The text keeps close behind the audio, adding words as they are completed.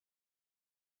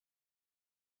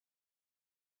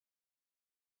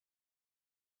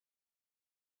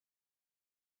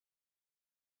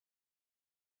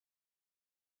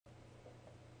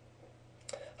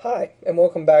Hi, and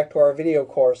welcome back to our video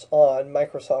course on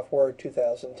Microsoft Word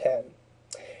 2010.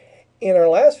 In our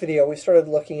last video, we started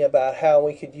looking about how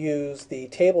we could use the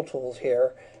table tools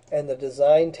here and the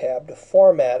Design tab to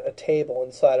format a table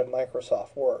inside of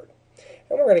Microsoft Word.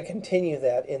 And we're going to continue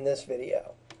that in this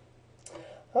video.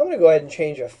 I'm going to go ahead and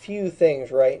change a few things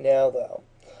right now, though.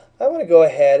 I'm going to go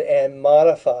ahead and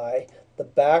modify the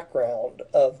background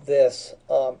of this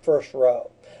first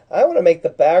row. I want to make the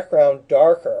background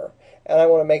darker, and I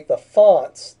want to make the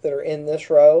fonts that are in this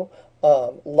row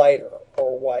lighter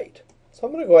or white. So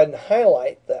I'm going to go ahead and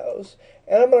highlight those,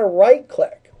 and I'm going to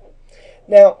right-click.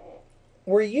 Now,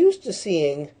 we're used to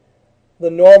seeing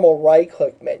the normal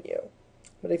right-click menu,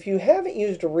 but if you haven't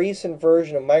used a recent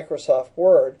version of Microsoft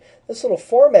Word, this little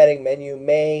formatting menu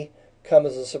may come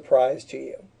as a surprise to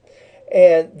you.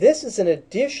 And this is in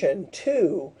addition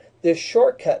to this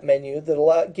shortcut menu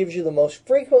that gives you the most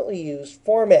frequently used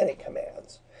formatting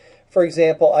commands. For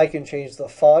example, I can change the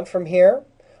font from here,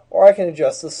 or I can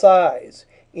adjust the size,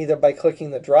 either by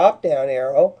clicking the drop-down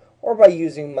arrow or by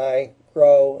using my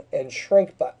grow and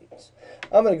shrink buttons.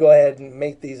 I'm going to go ahead and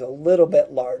make these a little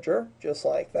bit larger, just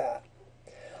like that.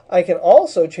 I can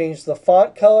also change the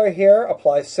font color here,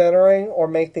 apply centering, or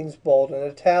make things bold and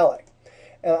italic.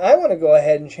 And I want to go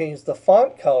ahead and change the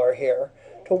font color here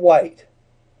to white.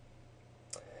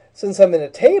 Since I'm in a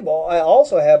table, I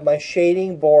also have my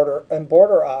shading, border, and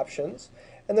border options,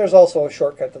 and there's also a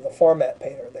shortcut to the format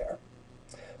painter there.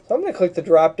 So I'm going to click the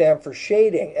drop down for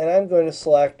shading, and I'm going to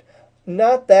select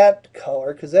not that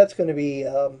color because that's going to be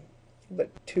a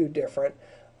bit too different.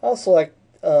 I'll select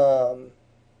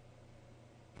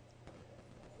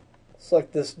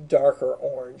this darker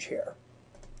orange here.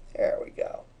 There we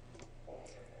go.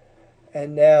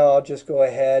 And now I'll just go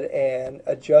ahead and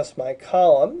adjust my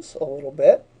columns a little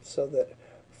bit so that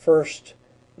first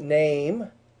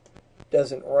name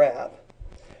doesn't wrap.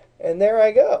 And there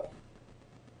I go.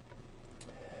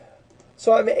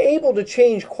 So I'm able to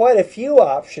change quite a few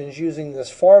options using this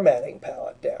formatting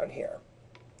palette down here.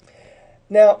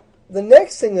 Now, the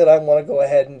next thing that I want to go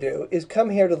ahead and do is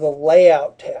come here to the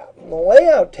Layout tab. And the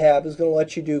Layout tab is going to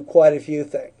let you do quite a few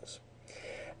things.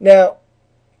 Now,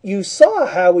 you saw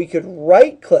how we could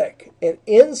right-click and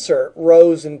insert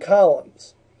rows and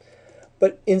columns.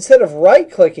 But instead of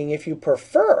right-clicking, if you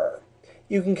prefer,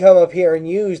 you can come up here and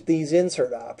use these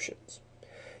insert options.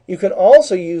 You can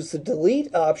also use the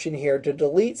delete option here to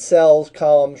delete cells,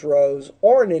 columns, rows,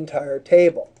 or an entire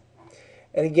table.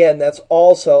 And again, that's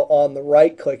also on the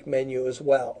right-click menu as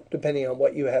well, depending on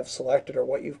what you have selected or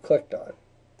what you've clicked on.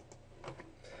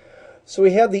 So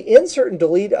we have the insert and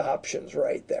delete options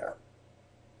right there.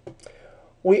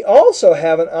 We also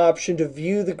have an option to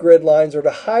view the grid lines or to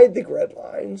hide the grid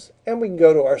lines, and we can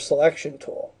go to our selection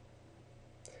tool.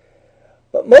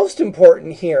 But most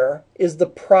important here is the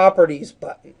Properties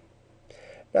button.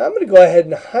 Now I'm going to go ahead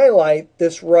and highlight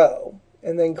this row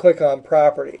and then click on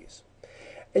Properties.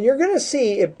 And you're going to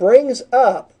see it brings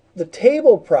up the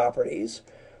table properties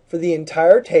for the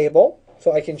entire table.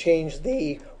 So I can change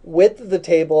the width of the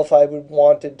table if I would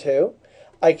wanted to.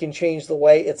 I can change the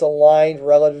way it's aligned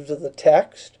relative to the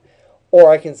text,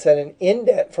 or I can set an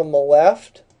indent from the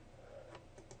left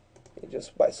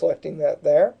just by selecting that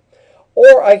there,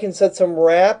 or I can set some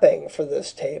wrapping for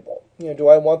this table. Do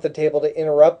I want the table to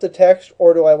interrupt the text,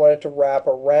 or do I want it to wrap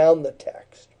around the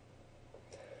text?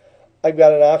 I've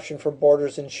got an option for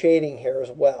borders and shading here as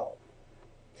well.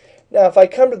 Now if I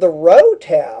come to the Row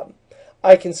tab,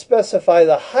 I can specify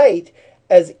the height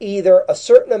as either a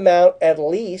certain amount at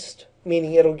least,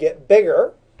 meaning it'll get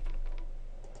bigger,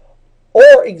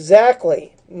 or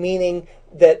exactly, meaning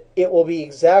that it will be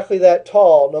exactly that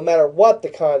tall no matter what the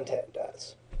content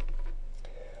does.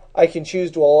 I can choose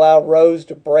to allow rows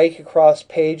to break across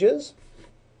pages.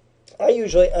 I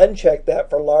usually uncheck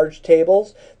that for large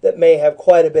tables that may have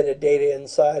quite a bit of data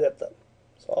inside of them.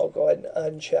 So I'll go ahead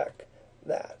and uncheck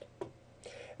that.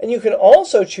 And you can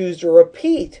also choose to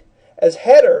repeat as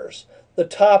headers the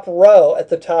top row at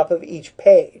the top of each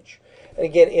page. And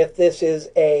again, if this is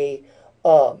a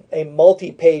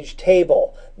multi-page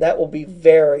table, that will be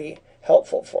very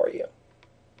helpful for you.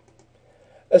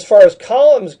 As far as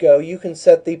columns go, you can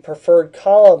set the preferred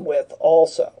column width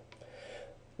also.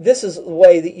 This is the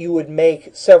way that you would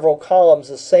make several columns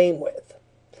the same width.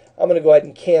 I'm going to go ahead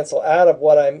and cancel out of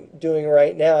what I'm doing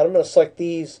right now. And I'm going to select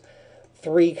these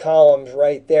 3 columns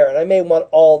right there. And I may want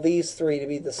all these 3 to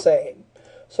be the same.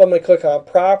 So I'm going to click on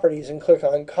Properties and click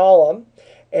on Column.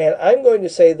 And I'm going to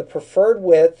say the preferred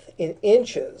width in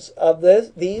inches of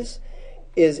these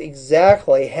is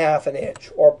exactly ½ an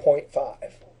inch, or 0.5.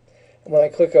 And when I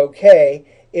click OK,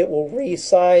 it will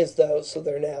resize those so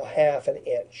they're now ½ an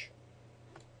inch.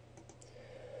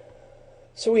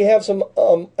 So we have some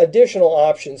additional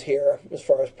options here as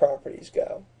far as properties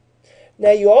go. Now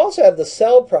you also have the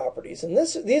cell properties, and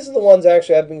these are the ones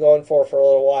actually I've been going for a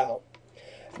little while.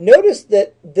 Notice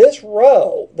that this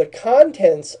row, the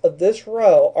contents of this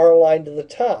row, are aligned to the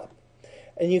top.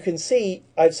 And you can see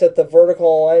I've set the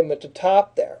vertical alignment to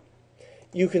top there.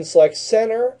 You can select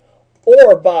center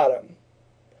or bottom.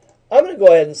 I'm going to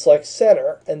go ahead and select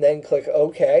center and then click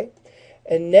OK.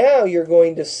 And now you're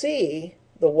going to see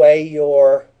the way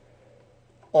your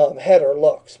header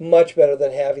looks. Much better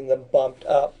than having them bumped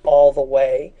up all the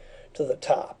way to the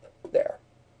top there.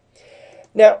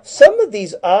 Now, some of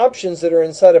these options that are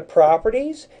inside of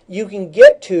properties, you can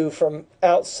get to from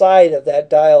outside of that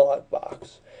dialog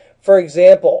box. For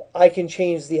example, I can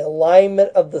change the alignment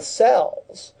of the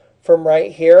cells from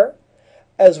right here,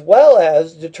 as well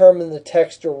as determine the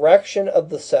text direction of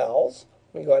the cells.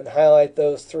 Let me go ahead and highlight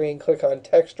those three and click on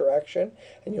text direction,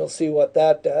 and you'll see what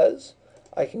that does.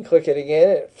 I can click it again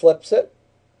and it flips it.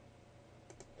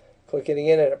 Click it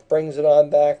again and it brings it on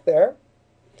back there.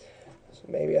 So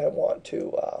maybe I want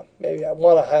to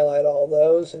highlight all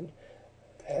those and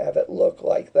have it look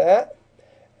like that.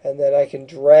 And then I can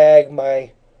drag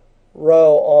my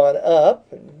row on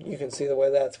up, and you can see the way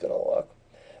that's going to look.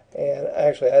 And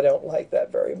actually I don't like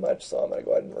that very much, so I'm going to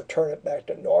go ahead and return it back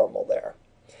to normal there.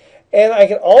 And I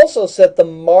can also set the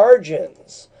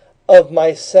margins of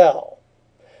my cell.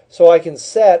 So I can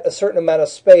set a certain amount of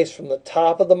space from the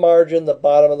top of the margin, the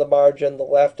bottom of the margin, the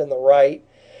left and the right.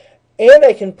 And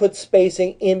I can put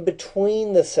spacing in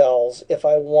between the cells if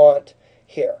I want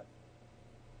here.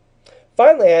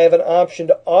 Finally, I have an option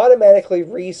to automatically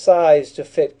resize to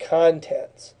fit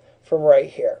contents from right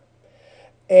here.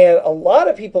 And a lot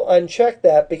of people uncheck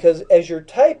that because as you're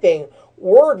typing,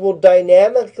 Word will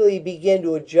dynamically begin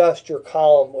to adjust your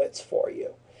column widths for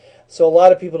you. So a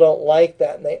lot of people don't like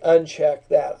that and they uncheck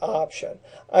that option.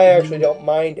 I actually don't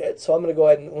mind it, so I'm going to go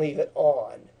ahead and leave it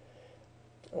on.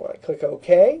 And when I click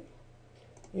OK,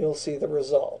 you'll see the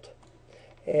result.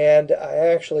 And I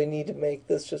actually need to make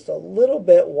this just a little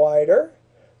bit wider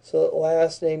so that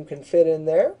last name can fit in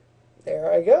there.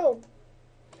 There I go.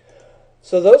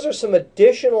 So those are some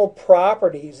additional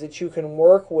properties that you can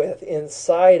work with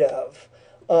inside of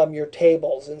your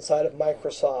tables inside of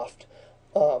Microsoft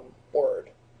Word.